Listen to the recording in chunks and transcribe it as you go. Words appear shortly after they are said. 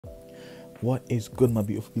What is good, my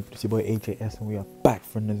beautiful people? It's your boy AJS, and we are back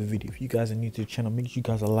for another video. If you guys are new to the channel, make sure you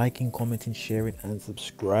guys are liking, commenting, sharing, and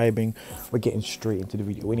subscribing. We're getting straight into the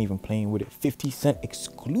video. We ain't even playing with it. 50 Cent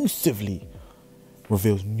exclusively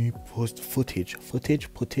reveals new footage.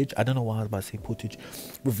 I don't know why I was about to say footage.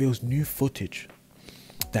 Reveals new footage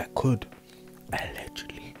that could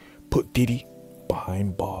allegedly put Diddy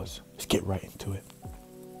behind bars. Let's get right into it.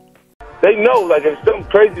 They know, like, if something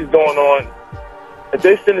crazy is going on, if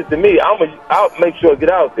they send it to me, I'll make sure it get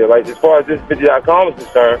out there. Like, as far as this video.com is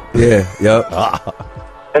concerned. Yeah, yep.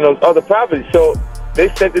 And those other properties. So they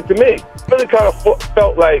sent it to me. I really kind of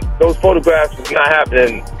felt like those photographs was not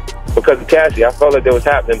happening because of Cassie. I felt like they was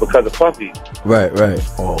happening because of Puffy. Right.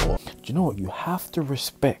 Oh, do you know what? You have to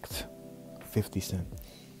respect 50 Cent.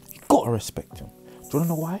 You gotta respect him. Do you wanna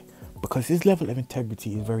know why? Because his level of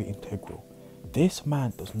integrity is very integral. This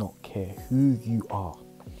man does not care who you are.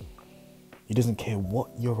 He doesn't care what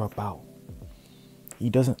you're about. He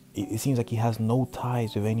doesn't, it seems like he has no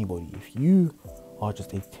ties with anybody. If you are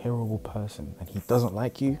just a terrible person and he doesn't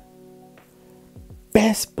like you,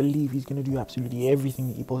 best believe he's going to do absolutely everything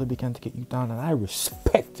that he possibly can to get you down, and I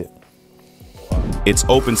respect it. It's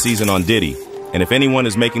open season on Diddy, and if anyone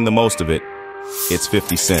is making the most of it, it's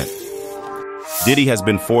 50 Cent. Diddy has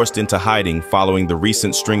been forced into hiding following the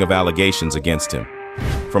recent string of allegations against him.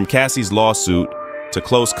 From Cassie's lawsuit to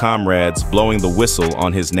close comrades blowing the whistle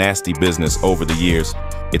on his nasty business over the years,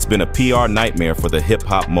 it's been a PR nightmare for the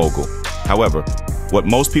hip-hop mogul. However, what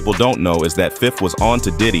most people don't know is that Fifth was on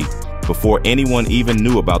to Diddy before anyone even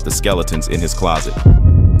knew about the skeletons in his closet.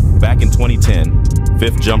 Back in 2010,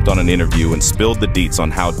 Fifth jumped on an interview and spilled the deets on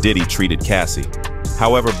how Diddy treated Cassie.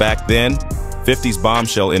 However, back then, 50's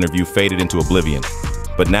bombshell interview faded into oblivion.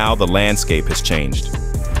 But now the landscape has changed.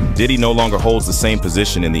 Diddy no longer holds the same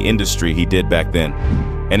position in the industry he did back then.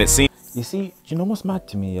 And it seems... You see, do you know what's mad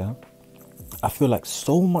to me, yeah? I feel like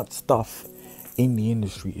so much stuff in the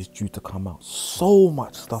industry is due to come out. So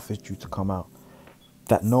much stuff is due to come out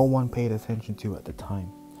that no one paid attention to at the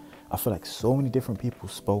time. I feel like so many different people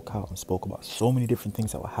spoke out and spoke about so many different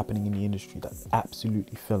things that were happening in the industry that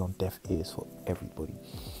absolutely fell on deaf ears for everybody.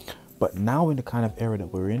 But now, in the kind of era that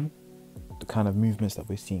we're in, the kind of movements that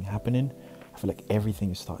we're seeing happening, I feel like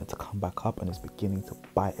everything is starting to come back up and it's beginning to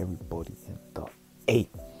bite everybody in the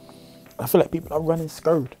ape. I feel like people are running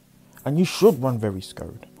scared, and you should run very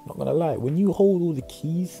scared. I'm not gonna lie. When you hold all the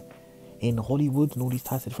keys in Hollywood and all these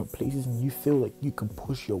types of different places, and you feel like you can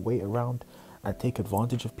push your way around and take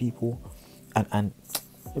advantage of people, and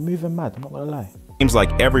you're moving mad. I'm not gonna lie. Seems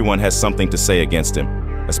like everyone has something to say against him,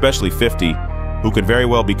 especially 50, who could very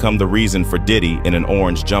well become the reason for Diddy in an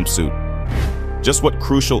orange jumpsuit. Just what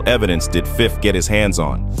crucial evidence did Fifth get his hands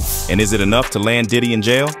on? And is it enough to land Diddy in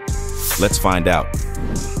jail? Let's find out.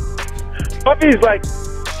 Puffy's like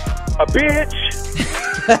a bitch.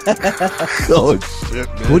 Oh, shit,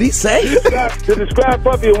 man. What'd he say? To describe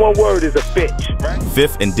Puffy in one word is a bitch.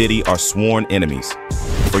 Fifth and Diddy are sworn enemies.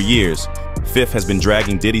 For years, Fifth has been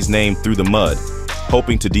dragging Diddy's name through the mud,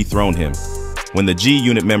 hoping to dethrone him. When the G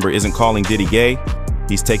Unit member isn't calling Diddy gay,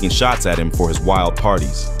 he's taking shots at him for his wild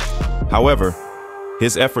parties. However,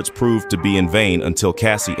 his efforts proved to be in vain until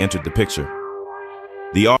Cassie entered the picture.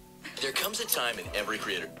 There comes a time in every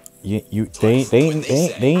creator. They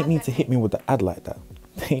ain't need to hit me with the ad like that.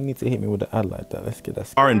 They ain't need to hit me with the ad like that. Let's get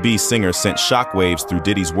that. R&B singer sent shockwaves through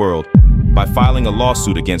Diddy's world by filing a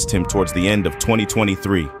lawsuit against him towards the end of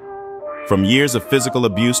 2023. From years of physical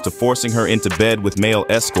abuse to forcing her into bed with male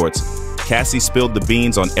escorts, Cassie spilled the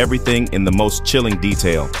beans on everything in the most chilling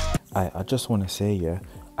detail. I just want to say, yeah,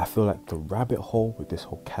 I feel like the rabbit hole with this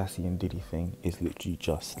whole Cassie and Diddy thing is literally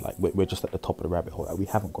just like, we're just at the top of the rabbit hole. Like, we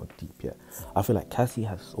haven't gone deep yet. I feel like Cassie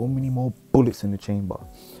has so many more bullets in the chamber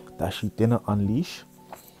that she didn't unleash,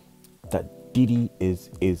 that Diddy is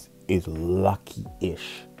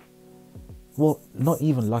lucky-ish. Well, not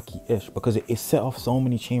even lucky-ish, because it set off so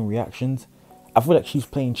many chain reactions. I feel like she's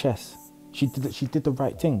playing chess. She did the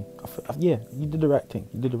right thing. Yeah, you did the right thing.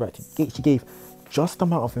 You did the right thing. She gave just the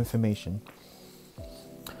amount of information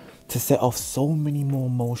to set off so many more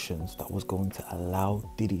emotions that was going to allow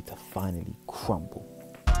Diddy to finally crumble.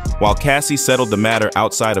 While Cassie settled the matter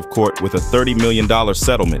outside of court with a $30 million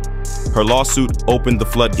settlement, her lawsuit opened the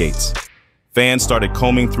floodgates. Fans started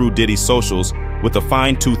combing through Diddy's socials with a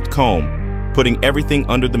fine-toothed comb, putting everything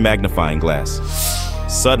under the magnifying glass.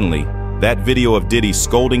 Suddenly, that video of Diddy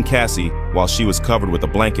scolding Cassie while she was covered with a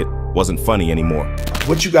blanket wasn't funny anymore.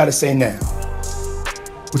 What you gotta say now?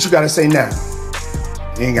 What you gotta say now?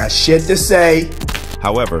 You ain't got shit to say.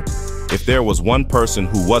 However, if there was one person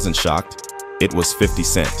who wasn't shocked, it was 50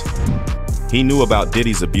 Cent. He knew about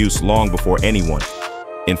Diddy's abuse long before anyone.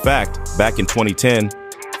 In fact, back in 2010,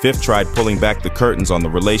 Fifth tried pulling back the curtains on the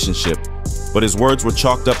relationship, but his words were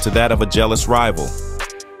chalked up to that of a jealous rival.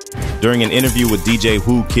 During an interview with DJ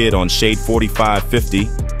Whoo Kid on Shade 4550,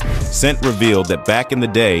 Cent revealed that back in the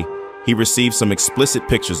day, he received some explicit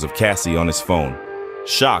pictures of Cassie on his phone.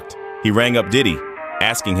 Shocked, he rang up Diddy,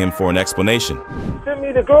 asking him for an explanation. Send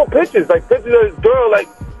me the girl pictures, like pictures of this girl, like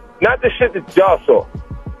not the shit that y'all saw.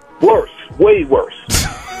 Worse, way worse.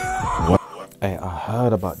 Hey, I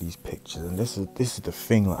heard about these pictures, and this is the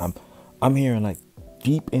thing. Like, I'm hearing like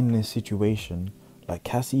deep in this situation, like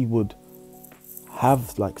Cassie would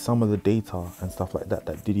have like some of the data and stuff like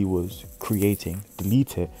that Diddy was creating,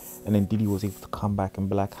 delete it, and then Diddy was able to come back and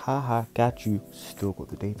be like, haha, got you, still got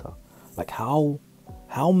the data. Like how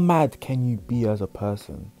mad can you be as a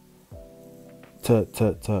person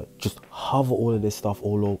to just hover all of this stuff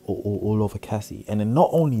all over Cassie? And then not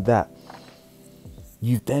only that,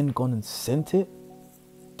 you've then gone and sent it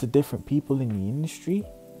to different people in the industry.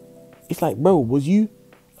 It's like, bro, was you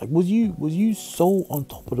so on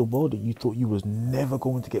top of the world that you thought you was never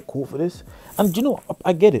going to get caught for this? And you know,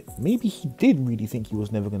 I get it. Maybe he did really think he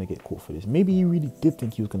was never going to get caught for this. Maybe he really did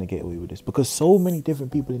think he was going to get away with this, because so many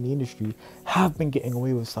different people in the industry have been getting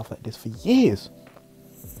away with stuff like this for years.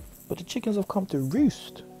 But the chickens have come to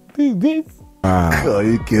roost. Oh,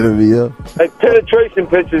 you kidding me, yo? Like penetration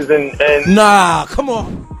pictures and Nah, come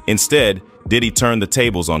on. Instead, Diddy turned the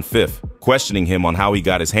tables on Fifth, questioning him on how he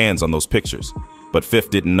got his hands on those pictures. But Fifth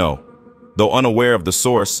didn't know. Though unaware of the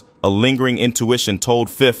source, a lingering intuition told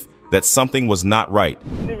Fifth that something was not right.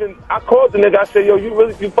 even I called the nigga. I said, yo,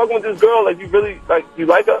 you fucking with this girl? Like, you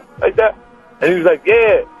like her like that? And he was like,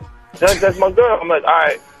 yeah, that's my girl. I'm like, all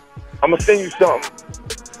right, I'm gonna send you something.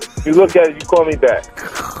 You look at it, you call me back.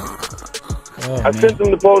 I sent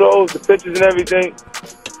him the photos, the pictures and everything.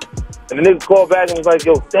 And the nigga called back and was like,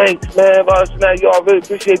 yo, thanks, man. Yo, I really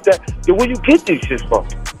appreciate that. Yo, where you get these shits from?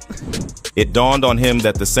 It dawned on him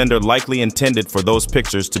that the sender likely intended for those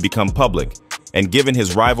pictures to become public, and given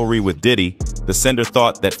his rivalry with Diddy, the sender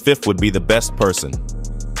thought that Fifth would be the best person.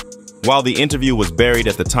 While the interview was buried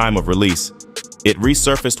at the time of release, it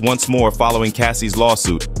resurfaced once more following Cassie's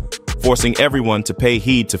lawsuit, forcing everyone to pay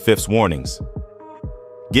heed to Fifth's warnings.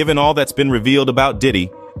 Given all that's been revealed about Diddy,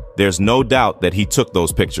 there's no doubt that he took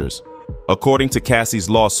those pictures. According to Cassie's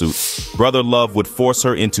lawsuit, Brother Love would force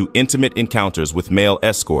her into intimate encounters with male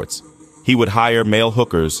escorts. He would hire male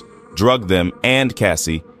hookers, drug them and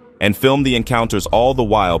Cassie, and film the encounters, all the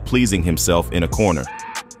while pleasing himself in a corner.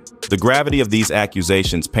 The gravity of these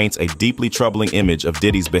accusations paints a deeply troubling image of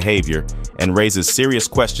Diddy's behavior and raises serious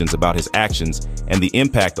questions about his actions and the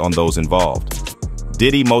impact on those involved.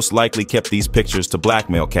 Diddy most likely kept these pictures to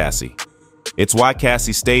blackmail Cassie. It's why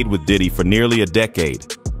Cassie stayed with Diddy for nearly a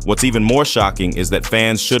decade. What's even more shocking is that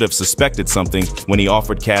fans should have suspected something when he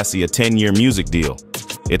offered Cassie a 10-year music deal.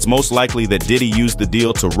 It's most likely that Diddy used the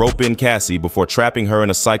deal to rope in Cassie before trapping her in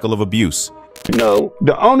a cycle of abuse. You know,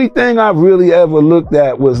 the only thing I really ever looked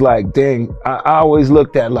at was like, dang, I always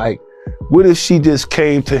looked at like, what if she just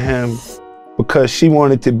came to him because she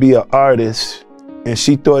wanted to be an artist and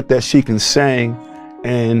she thought that she can sing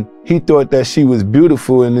and he thought that she was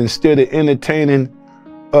beautiful, and instead of entertaining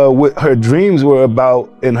what her dreams were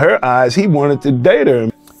about in her eyes, he wanted to date her.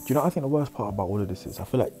 Do you know, I think the worst part about all of this is I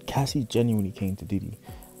feel like Cassie genuinely came to Diddy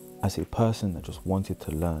as a person that just wanted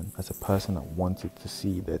to learn, as a person that wanted to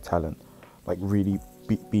see their talent like really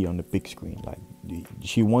be on the big screen. Like,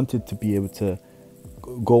 she wanted to be able to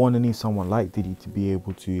go underneath someone like Diddy, to be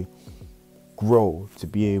able to grow, to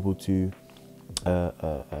be able to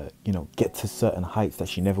you know, get to certain heights that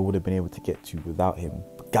she never would have been able to get to without him.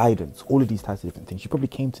 Guidance, all of these types of different things. She probably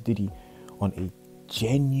came to Diddy on a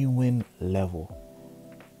genuine level,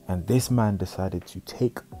 and this man decided to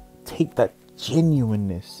take that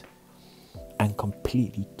genuineness and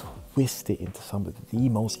completely twist it into some of the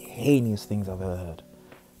most heinous things I've ever heard.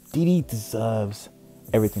 Diddy deserves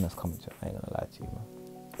everything that's coming to him. I ain't gonna lie to you, man.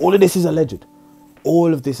 All of this is alleged.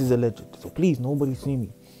 All of this is alleged. So please, nobody see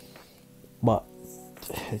me. But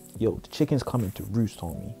yo, the chicken's coming to roost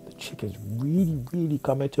on me. The chicken's really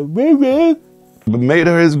coming to roost. But made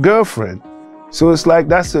her his girlfriend. So it's like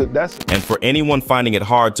that's. And for anyone finding it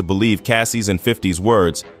hard to believe Cassie's and 50's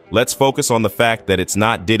words, let's focus on the fact that it's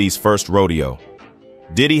not Diddy's first rodeo.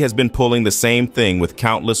 Diddy has been pulling the same thing with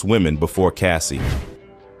countless women before Cassie.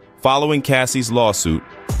 Following Cassie's lawsuit,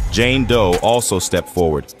 Jane Doe also stepped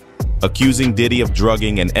forward, accusing Diddy of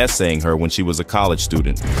drugging and essaying her when she was a college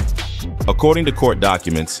student. According to court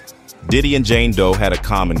documents, Diddy and Jane Doe had a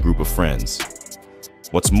common group of friends.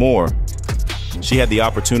 What's more, she had the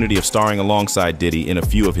opportunity of starring alongside Diddy in a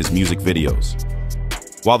few of his music videos.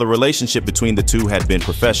 While the relationship between the two had been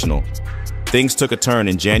professional, things took a turn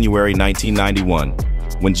in January 1991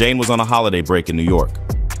 when Jane was on a holiday break in New York.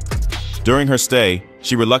 During her stay,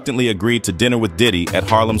 she reluctantly agreed to dinner with Diddy at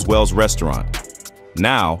Harlem's Wells restaurant.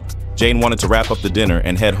 Now, Jane wanted to wrap up the dinner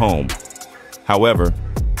and head home. However,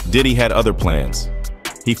 Diddy had other plans.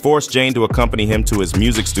 He forced Jane to accompany him to his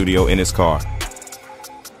music studio in his car.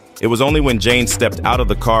 It was only when Jane stepped out of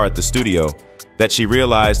the car at the studio that she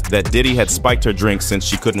realized that Diddy had spiked her drink since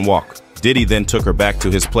she couldn't walk. Diddy then took her back to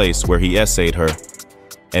his place where he essayed her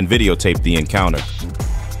and videotaped the encounter.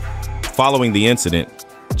 Following the incident,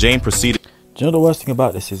 Jane proceeded. Do you know the worst thing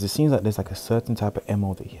about this is it seems like there's like a certain type of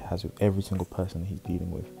MO that he has with every single person that he's dealing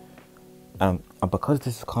with. And because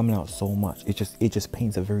this is coming out so much, it just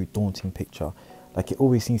paints a very daunting picture. Like it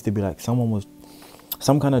always seems to be like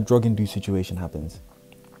some kind of drug-induced situation happens.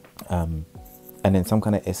 And then some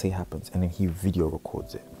kind of essay happens and then he video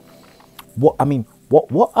records it. What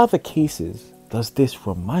other cases does this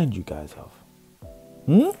remind you guys of?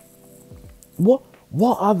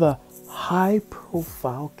 What other high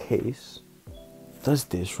profile case does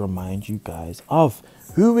this remind you guys of?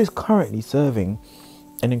 Who is currently serving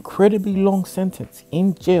an incredibly long sentence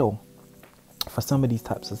in jail for some of these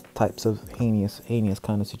types of heinous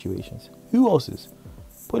kind of situations? Who else is?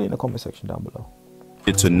 Put it in the comment section down below.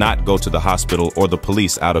 To not go to the hospital or the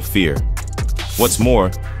police out of fear. What's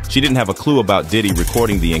more, she didn't have a clue about Diddy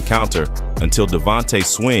recording the encounter until Devontae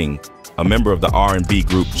Swing, a member of the R&B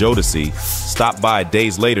group Jodeci, stopped by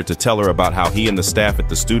days later to tell her about how he and the staff at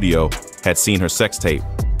the studio had seen her sex tape.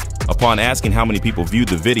 Upon asking how many people viewed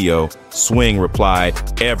the video, Swing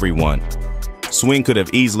replied, "Everyone." Swing could have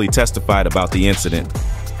easily testified about the incident.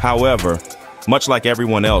 However, much like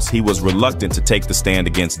everyone else, he was reluctant to take the stand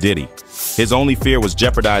against Diddy. His only fear was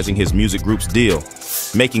jeopardizing his music group's deal,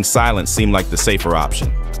 making silence seem like the safer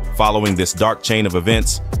option. Following this dark chain of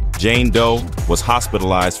events, Jane Doe was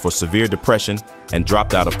hospitalized for severe depression and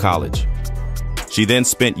dropped out of college. She then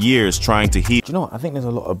spent years trying to heal. Do you know what? I think there's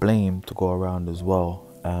a lot of blame to go around as well.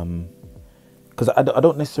 Because I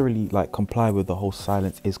don't necessarily like comply with the whole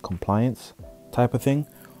silence is compliance type of thing.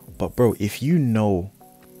 But bro, if you know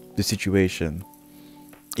the situation,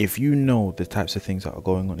 if you know the types of things that are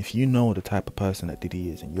going on, if you know the type of person that Diddy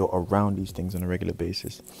is and you're around these things on a regular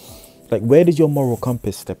basis, like where does your moral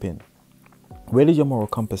compass step in? Where does your moral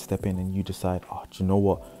compass step in and you decide, oh, do you know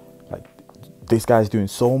what, like this guy's doing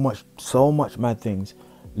so much mad things,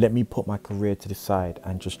 let me put my career to the side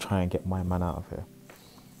and just try and get my man out of here?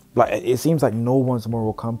 Like it seems like no one's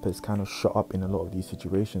moral compass kind of shot up in a lot of these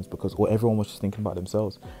situations because everyone was just thinking about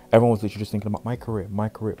themselves. Everyone was literally just thinking about my career,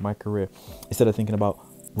 instead of thinking about,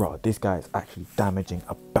 bro, this guy is actually damaging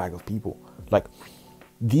a bag of people. Like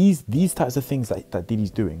these types of things that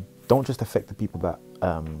Diddy's doing don't just affect the people that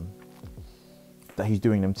he's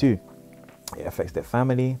doing them to. It affects their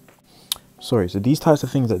family. So these types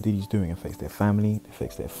of things that Diddy's doing affects their family,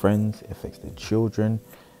 affects their friends, affects their children,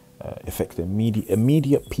 affects the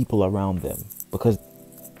immediate people around them, because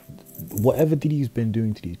whatever Diddy's been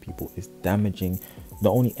doing to these people is damaging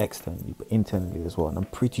not only externally but internally as well. And I'm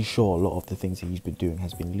pretty sure a lot of the things that he's been doing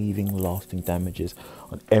has been leaving lasting damages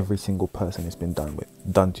on every single person it's been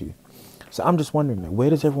done to. So I'm just wondering, like,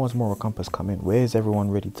 where does everyone's moral compass come in? Where is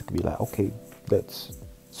everyone ready to be like, okay, let's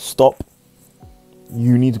stop,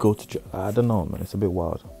 you need to go to jail? I don't know, man, it's a bit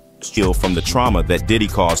wild. Heal from the trauma that Diddy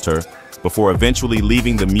caused her before eventually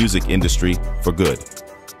leaving the music industry for good.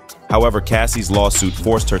 However, Cassie's lawsuit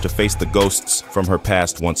forced her to face the ghosts from her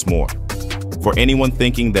past once more. For anyone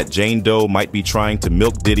thinking that Jane Doe might be trying to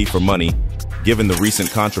milk Diddy for money, given the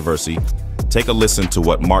recent controversy, take a listen to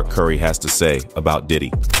what Mark Curry has to say about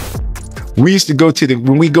Diddy. We used to go to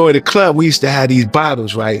when we go to the club, we used to have these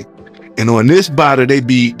bottles, right? And on this bottle, they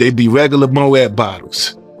be regular Moet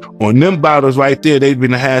bottles. On them bottles right there, they've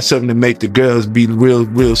been to have something to make the girls be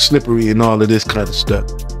real slippery and all of this kind of stuff.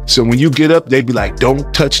 So when you get up, they be like,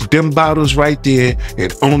 don't touch them bottles right there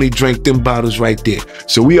and only drink them bottles right there.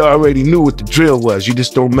 So we already knew what the drill was. You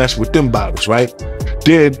just don't mess with them bottles, right?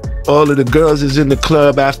 Then all of the girls is in the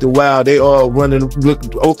club after a while. They all running,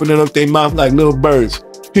 opening up their mouth like little birds.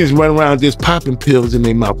 He's running around just popping pills in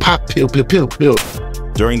their mouth. Pop, pill.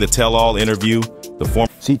 During the tell-all interview, the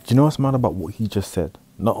former... See, do you know what's mad about what he just said?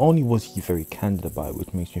 Not only was he very candid about it,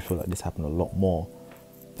 which makes me feel like this happened a lot more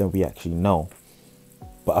than we actually know,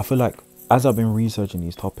 but I feel like as I've been researching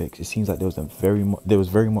these topics, it seems like there was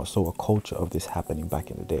very much so a culture of this happening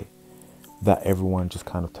back in the day that everyone just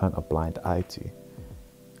kind of turned a blind eye to.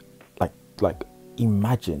 Like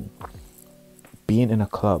imagine being in a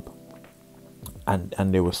club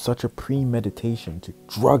and there was such a premeditation to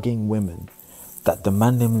drugging women that the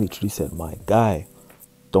man them literally said, my guy,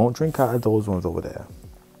 don't drink out of those ones over there.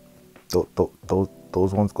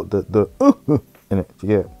 Those ones got the in it. You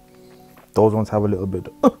get it? Those ones have a little bit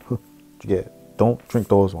of you get it? Don't drink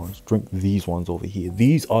those ones. Drink these ones over here.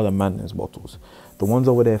 These are the madness bottles. The ones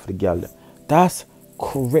over there for the gal. That's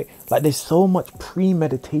correct. Like, there's so much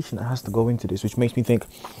premeditation that has to go into this, which makes me think,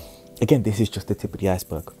 again, this is just the tip of the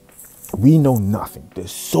iceberg. We know nothing.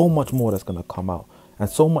 There's so much more that's gonna come out, and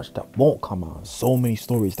so much that won't come out, and so many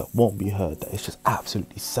stories that won't be heard, that it's just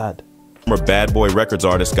absolutely sad. Former Bad Boy Records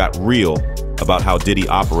artist got real about how Diddy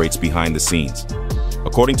operates behind the scenes.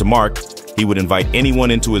 According to Mark, he would invite anyone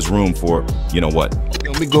into his room for, you know what?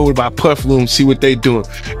 Let me go to my Puff room, see what they doing.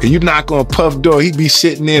 And you knock on Puff door, he be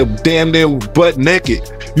sitting there damn near butt naked.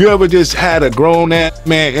 You ever just had a grown-ass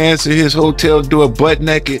man answer his hotel door butt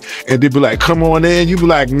naked, and they be like, come on in? You be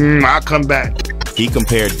like, I'll come back. He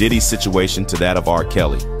compared Diddy's situation to that of R.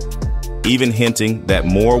 Kelly, even hinting that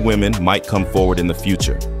more women might come forward in the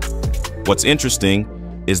future. What's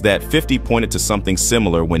interesting is that 50 pointed to something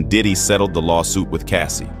similar when Diddy settled the lawsuit with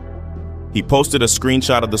Cassie. He posted a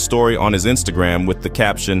screenshot of the story on his Instagram with the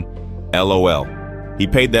caption, LOL. He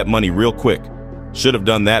paid that money real quick. Should have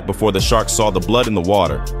done that before the sharks saw the blood in the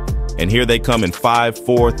water. And here they come in 5,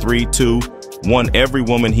 4, 3, 2, won every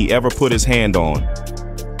woman he ever put his hand on.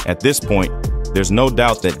 At this point, there's no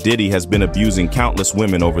doubt that Diddy has been abusing countless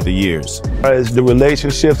women over the years. As the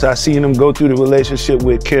relationships, I seen him go through the relationship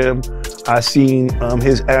with Kim. I seen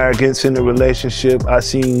his arrogance in the relationship. I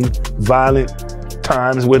seen violent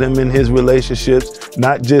times with him in his relationships,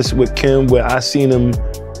 not just with Kim, where I seen him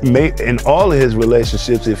in all of his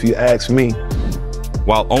relationships, if you ask me.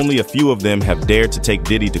 While only a few of them have dared to take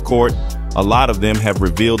Diddy to court, a lot of them have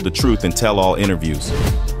revealed the truth in tell-all interviews.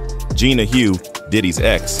 Gina Hugh, Diddy's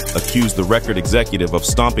ex, accused the record executive of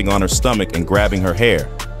stomping on her stomach and grabbing her hair,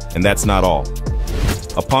 and that's not all.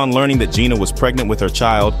 Upon learning that Gina was pregnant with her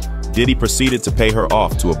child, Diddy proceeded to pay her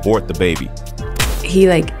off to abort the baby. He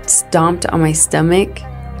like stomped on my stomach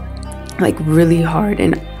like really hard,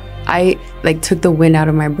 and I like took the wind out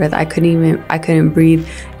of my breath. I couldn't breathe,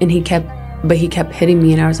 and he kept hitting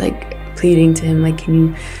me, and I was like pleading to him, like,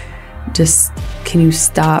 can you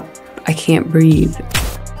stop? I can't breathe.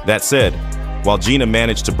 That said, while Gina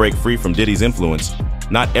managed to break free from Diddy's influence,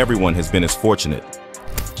 not everyone has been as fortunate.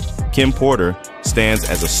 Kim Porter stands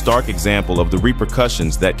as a stark example of the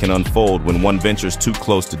repercussions that can unfold when one ventures too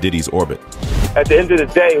close to Diddy's orbit. At the end of the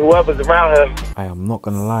day, whoever's around him. I am not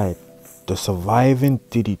gonna lie, the Surviving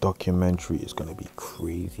Diddy documentary is gonna be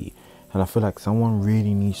crazy, and I feel like someone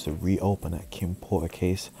really needs to reopen that Kim Porter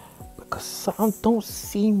case, because something don't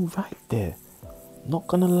seem right there. Not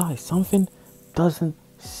gonna lie, something doesn't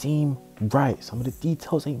seem right. Some of the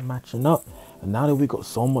details ain't matching up, and now that we got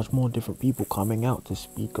so much more different people coming out to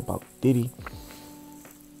speak about Diddy,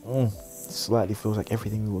 it slightly feels like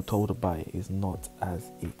everything we were told about it is not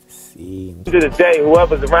as it seems. At the end of the day,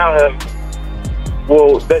 whoever's around him,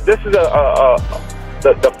 well, this is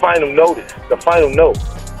the final notice, the final note,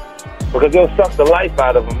 because they'll suck the life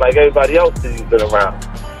out of him like everybody else that he's been around.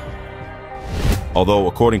 Although,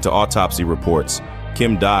 according to autopsy reports,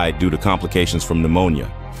 Kim died due to complications from pneumonia.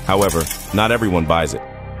 However, not everyone buys it.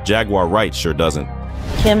 Jaguar Wright sure doesn't.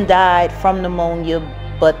 Kim died from pneumonia,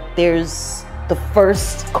 but there's the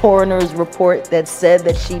first coroner's report that said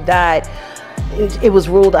that she died. It was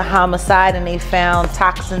ruled a homicide, and they found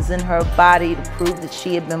toxins in her body to prove that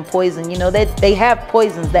she had been poisoned. You know, they have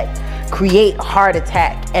poisons that create heart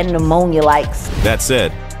attack and pneumonia likes. That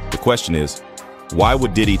said, the question is, why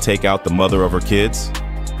would Diddy take out the mother of her kids?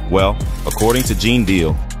 Well, according to Gene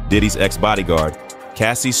Deal, Diddy's ex-bodyguard,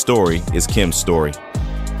 Cassie's story is Kim's story.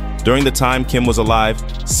 During the time Kim was alive,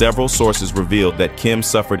 several sources revealed that Kim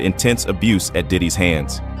suffered intense abuse at Diddy's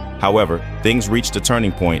hands. However, things reached a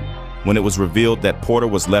turning point when it was revealed that Porter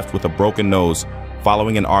was left with a broken nose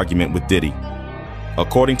following an argument with Diddy.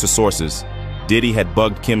 According to sources, Diddy had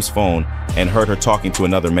bugged Kim's phone and heard her talking to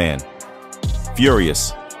another man.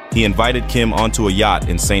 Furious, he invited Kim onto a yacht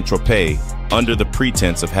in Saint-Tropez under the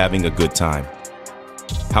pretense of having a good time.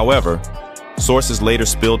 However, sources later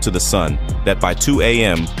spilled to The Sun that by 2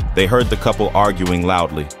 a.m. they heard the couple arguing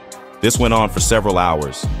loudly. This went on for several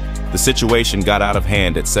hours. The situation got out of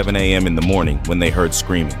hand at 7 a.m. in the morning when they heard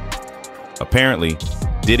screaming. Apparently,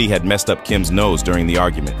 Diddy had messed up Kim's nose during the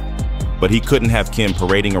argument, but he couldn't have Kim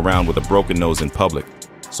parading around with a broken nose in public,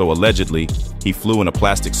 so allegedly, he flew in a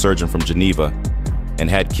plastic surgeon from Geneva and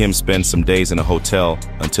had Kim spend some days in a hotel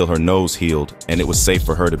until her nose healed and it was safe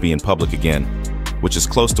for her to be in public again, which is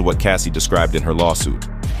close to what Cassie described in her lawsuit.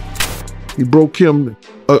 He broke Kim,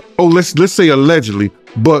 let's say allegedly,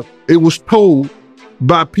 but it was told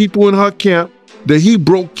by people in her camp that he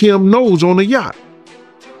broke Kim's nose on a yacht.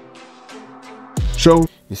 show.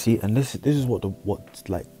 You see, and this is what's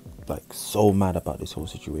like so mad about this whole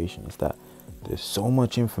situation is that there's so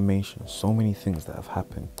much information, so many things that have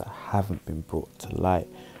happened that haven't been brought to light,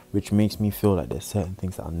 which makes me feel like there's certain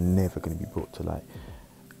things that are never going to be brought to light.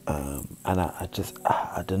 And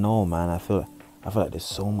I don't know, man. I feel like there's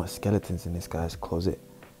so much skeletons in this guy's closet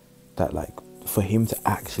that, like, for him to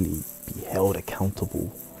actually be held accountable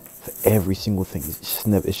for every single thing, it's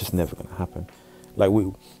just never going to happen. Like,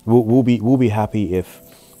 we'll be happy if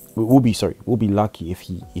we'll be lucky if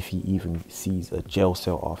he even sees a jail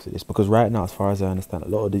cell after this, because right now, as far as I understand, a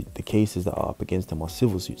lot of the cases that are up against him are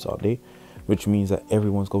civil suits, aren't they? Which means that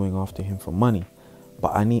everyone's going after him for money.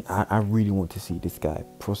 But I really want to see this guy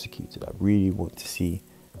prosecuted. I really want to see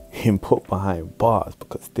him put behind bars,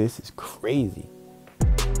 because this is crazy.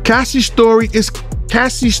 Cassie's story is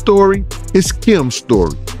Kim's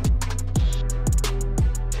story.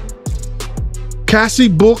 Cassie's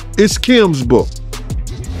book is Kim's book.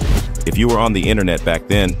 If you were on the internet back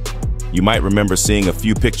then, you might remember seeing a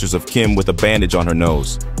few pictures of Kim with a bandage on her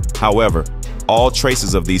nose. However, all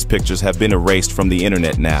traces of these pictures have been erased from the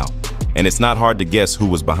internet now, and it's not hard to guess who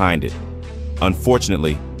was behind it.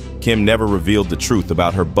 Unfortunately, Kim never revealed the truth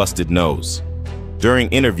about her busted nose. During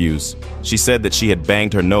interviews, she said that she had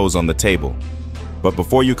banged her nose on the table. But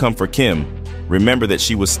before you come for Kim, remember that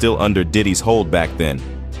she was still under Diddy's hold back then.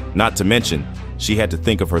 Not to mention, she had to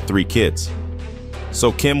think of her 3 kids.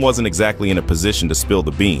 So Kim wasn't exactly in a position to spill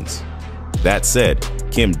the beans. That said,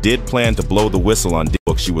 Kim did plan to blow the whistle on Diddy's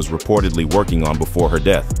book she was reportedly working on before her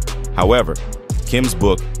death. However, Kim's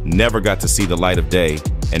book never got to see the light of day,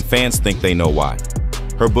 and fans think they know why.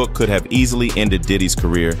 Her book could have easily ended Diddy's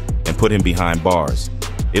career and put him behind bars.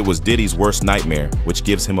 It was Diddy's worst nightmare, which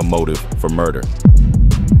gives him a motive for murder.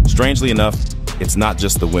 Strangely enough, it's not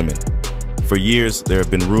just the women. For years, there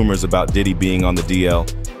have been rumors about Diddy being on the DL,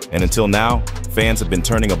 and until now, fans have been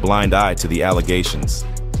turning a blind eye to the allegations.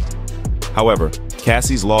 However,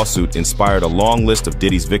 Cassie's lawsuit inspired a long list of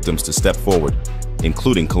Diddy's victims to step forward,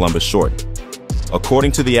 including Columbus Short.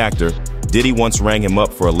 According to the actor, Diddy once rang him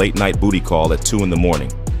up for a late-night booty call at 2 in the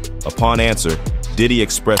morning. Upon answer, Diddy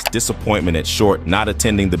expressed disappointment at Short not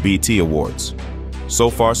attending the BET Awards. So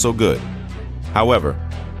far, so good. However,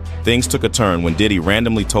 things took a turn when Diddy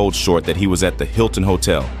randomly told Short that he was at the Hilton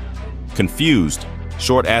Hotel. Confused,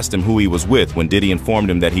 Short asked him who he was with when Diddy informed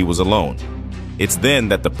him that he was alone. It's then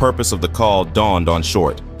that the purpose of the call dawned on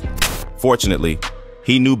Short. Fortunately,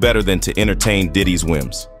 he knew better than to entertain Diddy's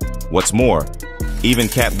whims. What's more, even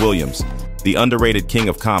Cat Williams, the underrated king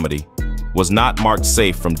of comedy, was not marked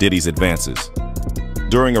safe from Diddy's advances.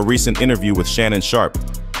 During a recent interview with Shannon Sharpe,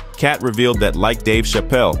 Cat revealed that, like Dave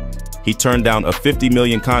Chappelle, he turned down a $50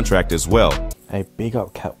 million contract as well. Hey, big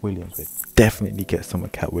up Cat Williams. We'll definitely get some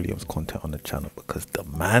of Cat Williams' content on the channel, because the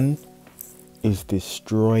man is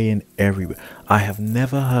destroying everywhere. I have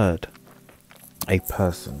never heard a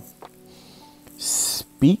person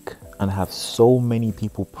speak and have so many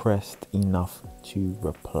people pressed enough to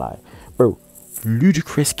reply. Bro,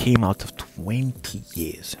 Ludacris came out of 20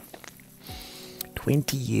 years.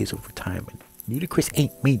 20 years of retirement. Ludacris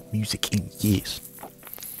ain't made music in years.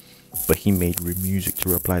 But he made music to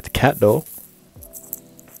reply to Cat, though.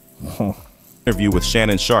 Interview with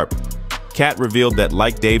Shannon Sharpe, Cat revealed that,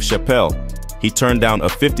 like Dave Chappelle, he turned down a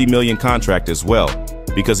 $50 million contract as well,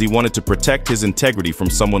 because he wanted to protect his integrity from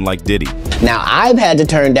someone like Diddy. Now, I've had to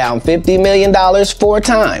turn down $50 million 4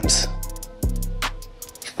 times.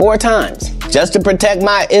 4 times. Just to protect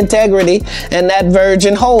my integrity and that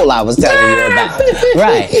virgin hole I was telling you about.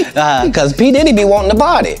 Right. Because P. Diddy be wanting to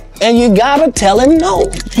party. And you gotta tell him no.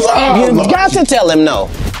 You got to tell him no.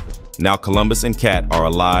 Now Columbus and Cat are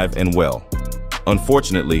alive and well.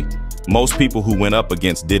 Unfortunately, most people who went up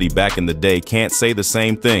against Diddy back in the day can't say the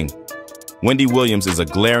same thing. Wendy Williams is a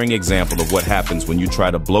glaring example of what happens when you try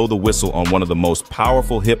to blow the whistle on one of the most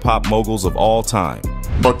powerful hip-hop moguls of all time.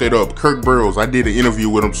 Brought that up. Kirk Burrows, I did an interview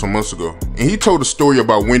with him some months ago, and he told a story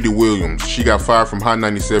about Wendy Williams. She got fired from Hot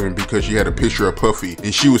 97 because she had a picture of Puffy,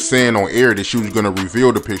 and she was saying on air that she was going to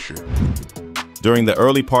reveal the picture. During the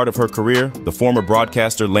early part of her career, the former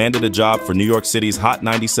broadcaster landed a job for New York City's Hot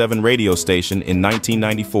 97 radio station in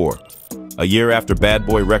 1994, a year after Bad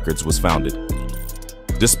Boy Records was founded.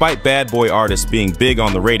 Despite Bad Boy artists being big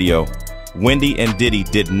on the radio, Wendy and Diddy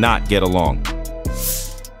did not get along.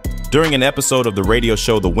 During an episode of the radio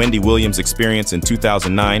show The Wendy Williams Experience in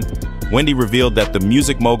 2009, Wendy revealed that the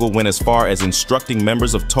music mogul went as far as instructing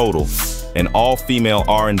members of Total, an all-female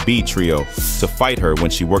R&B trio, to fight her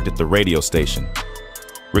when she worked at the radio station.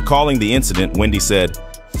 Recalling the incident, Wendy said,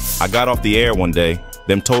 "I got off the air one day,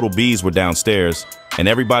 them Total B's were downstairs, and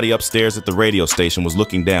everybody upstairs at the radio station was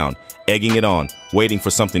looking down, egging it on, waiting for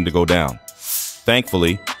something to go down.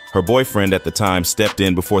 Thankfully, her boyfriend at the time stepped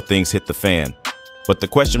in before things hit the fan. But the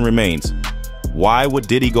question remains, why would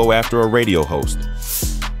Diddy go after a radio host?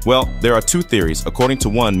 Well, there are two theories. According to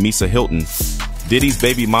one, Misa Hilton, Diddy's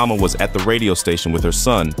baby mama was at the radio station with her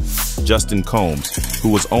son, Justin Combs, who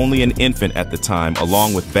was only an infant at the time,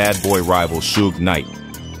 along with bad boy rival Suge Knight.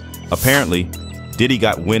 Apparently, Diddy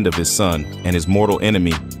got wind of his son and his mortal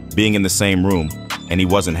enemy being in the same room, and he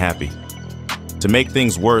wasn't happy. To make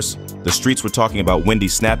things worse, the streets were talking about Wendy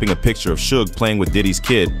snapping a picture of Suge playing with Diddy's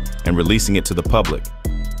kid and releasing it to the public.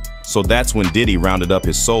 So that's when Diddy rounded up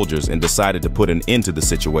his soldiers and decided to put an end to the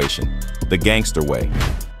situation, the gangster way.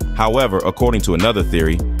 However, according to another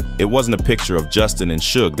theory, it wasn't a picture of Justin and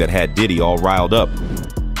Suge that had Diddy all riled up.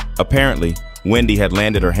 Apparently, Wendy had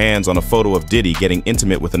landed her hands on a photo of Diddy getting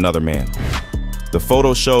intimate with another man. The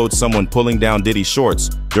photo showed someone pulling down Diddy's shorts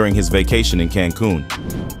during his vacation in Cancun.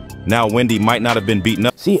 Now, Wendy might not have been beaten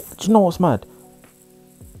up. See, do you know what's mad?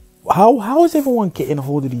 How is everyone getting a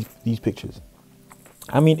hold of these pictures?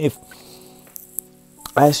 I mean, if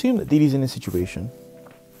I assume that Diddy's in a situation,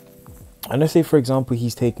 and let's say, for example,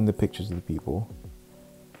 he's taking the pictures of the people.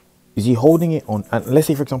 Is he holding it on, and let's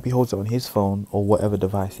say, for example, he holds it on his phone or whatever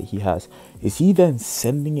device that he has. Is he then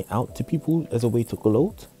sending it out to people as a way to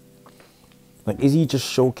gloat? Like, is he just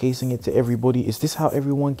showcasing it to everybody? Is this how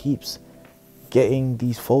everyone keeps getting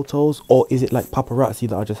these photos? Or is it like paparazzi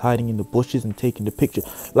that are just hiding in the bushes and taking the picture?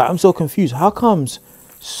 Like, I'm so confused. How comes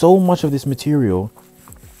so much of this material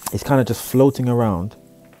is kind of just floating around?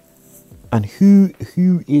 And who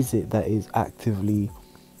is it that is actively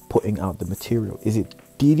putting out the material? Is it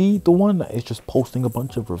Diddy, the one that is just posting a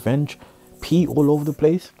bunch of revenge pee all over the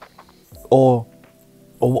place? Or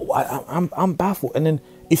I'm baffled. And then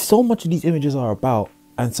if so much of these images are about,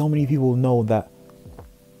 and so many people know that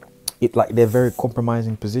it, like, they're very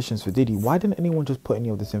compromising positions for Diddy, why didn't anyone just put any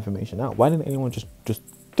of this information out? Why didn't anyone just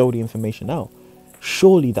throw the information out?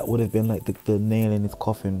 Surely that would have been like the nail in his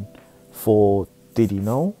coffin for Diddy,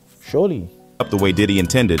 no? Surely. Up the way Diddy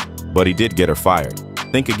intended, but he did get her fired.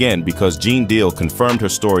 Think again, because Gene Deal confirmed her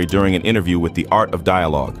story during an interview with The Art of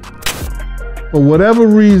Dialogue. For whatever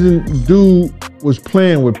reason, dude was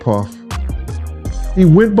playing with Puff. He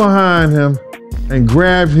went behind him and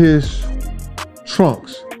grabbed his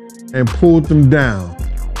trunks and pulled them down.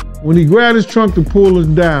 When he grabbed his trunk to pull us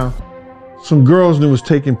down, some girls that was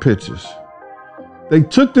taking pictures. They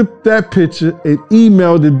took that picture and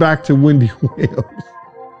emailed it back to Wendy Williams.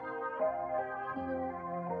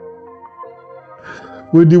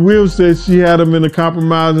 Wendy Williams said she had him in a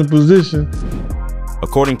compromising position.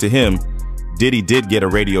 According to him, Diddy did get a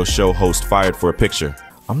radio show host fired for a picture.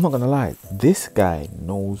 I'm not gonna lie, this guy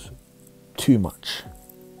knows too much.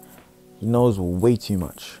 He knows way too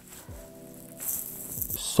much.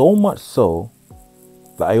 So much so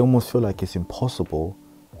that I almost feel like it's impossible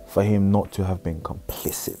for him not to have been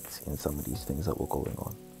complicit in some of these things that were going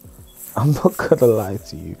on. I'm not gonna lie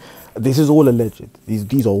to you. This is all alleged.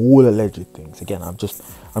 These are all alleged things. Again, I'm just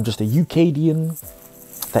a UKdian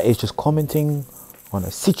that is just commenting on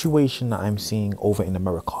a situation that I'm seeing over in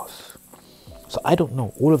Americas. So I don't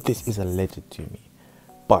know. All of this is alleged to me.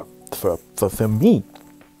 But for me,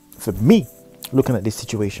 looking at this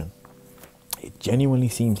situation, it genuinely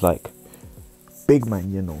seems like, big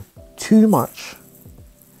man, you know, too much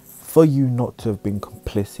for you not to have been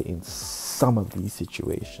complicit in some of these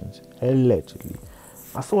situations, allegedly.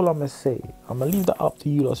 That's all I'm gonna say. I'm gonna leave that up to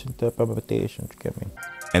you lot's interpretation, you get me?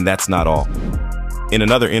 And that's not all. In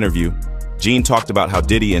another interview, Gene talked about how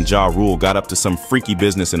Diddy and Ja Rule got up to some freaky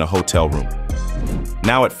business in a hotel room.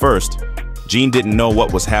 Now at first, Gene didn't know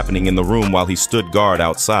what was happening in the room while he stood guard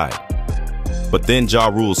outside. But then Ja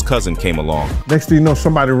Rule's cousin came along. Next thing you know,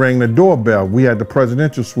 somebody rang the doorbell. We had the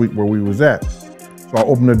presidential suite where we was at. So I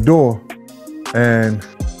opened the door and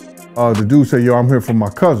the dude said, yo, I'm here for my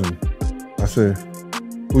cousin. I said,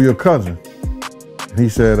 who your cousin? And he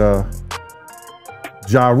said,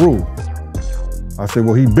 Ja Rule. I said,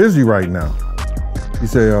 well, he busy right now. He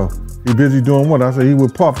said, he busy doing what? I said, he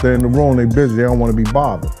with Puff, they're in the room, they busy, they don't want to be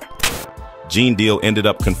bothered. Gene Deal ended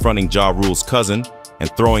up confronting Ja Rule's cousin and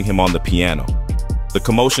throwing him on the piano. The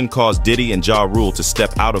commotion caused Diddy and Ja Rule to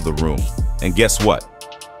step out of the room. And guess what?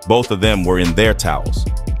 Both of them were in their towels.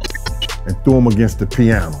 And threw him against the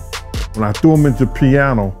piano. When I threw him into the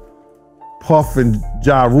piano, Puff and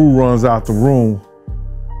Ja Rule runs out the room.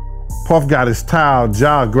 Puff got his towel,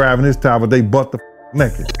 Ja grabbing his towel, but they butt the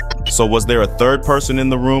naked. So was there a third person in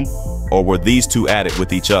the room, or were these two at it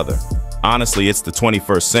with each other? Honestly, it's the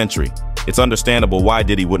 21st century. It's understandable why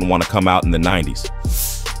Diddy wouldn't want to come out in the 90s.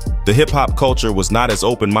 The hip-hop culture was not as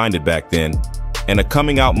open-minded back then, and a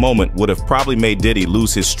coming out moment would have probably made Diddy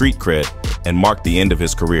lose his street cred and marked the end of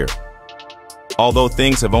his career. Although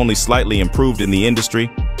things have only slightly improved in the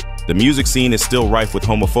industry, the music scene is still rife with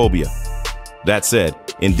homophobia. That said,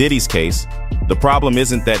 in Diddy's case, the problem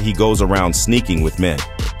isn't that he goes around sneaking with men.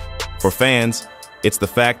 For fans, it's the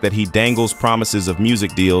fact that he dangles promises of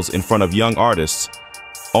music deals in front of young artists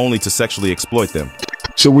only to sexually exploit them.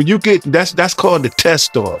 So when you get, that's called the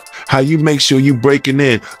test off. How you make sure you breaking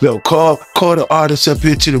in. Look, call the artist up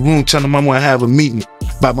here to the room, tell him I want to have a meeting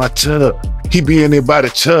by my tub. He be in there by the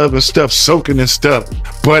tub and stuff, soaking and stuff.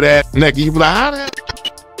 Butt ass naked. You be like, how that?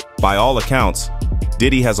 By all accounts,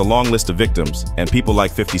 Diddy has a long list of victims, and people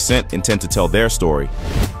like 50 Cent intend to tell their story,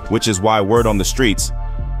 which is why word on the streets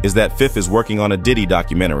is that Fifth is working on a Diddy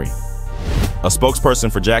documentary. A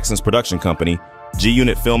spokesperson for Jackson's production company,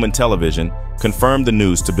 G-Unit Film and Television, confirmed the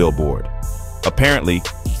news to Billboard. Apparently,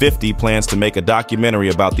 50 plans to make a documentary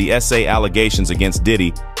about the SA allegations against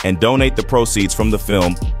Diddy and donate the proceeds from the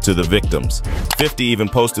film to the victims. 50 even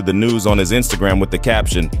posted the news on his Instagram with the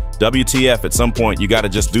caption, "WTF, at some point you gotta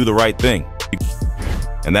just do the right thing."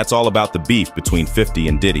 And that's all about the beef between 50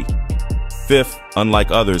 and Diddy. Fifth,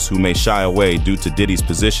 unlike others who may shy away due to Diddy's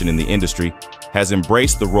position in the industry, has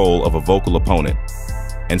embraced the role of a vocal opponent.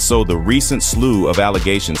 And so the recent slew of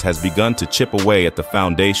allegations has begun to chip away at the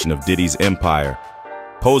foundation of Diddy's empire,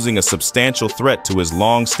 posing a substantial threat to his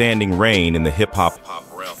long-standing reign in the hip-hop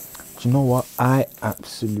realm. Do you know what? I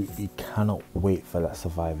absolutely cannot wait for that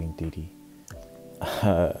Surviving Diddy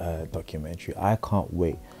documentary. I can't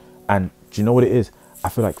wait. And do you know what it is? I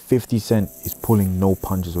feel like 50 Cent is pulling no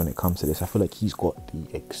punches when it comes to this. I feel like he's got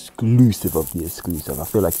the exclusive of the exclusive. I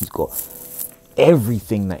feel like he's got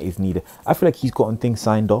everything that is needed. I feel like he's gotten things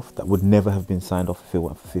signed off that would never have been signed off if it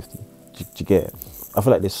weren't for 50. Do you get it? I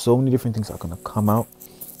feel like there's so many different things that are going to come out.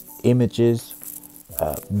 Images,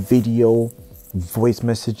 video, voice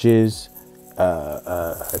messages,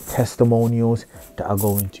 testimonials that are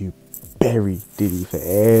going to bury Diddy for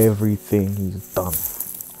everything he's done.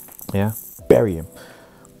 Yeah, bury him.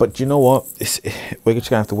 But you know what? We're just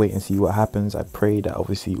gonna have to wait and see what happens. I pray that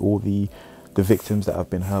obviously all the victims that have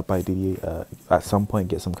been hurt by Diddy at some point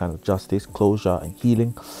get some kind of justice, closure and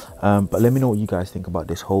healing. But let me know what you guys think about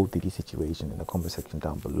this whole Diddy situation in the comment section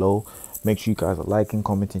down below. Make sure you guys are liking,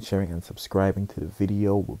 commenting, sharing and subscribing to the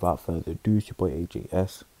video. Without further ado, it's your boy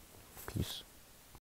AJS. Peace.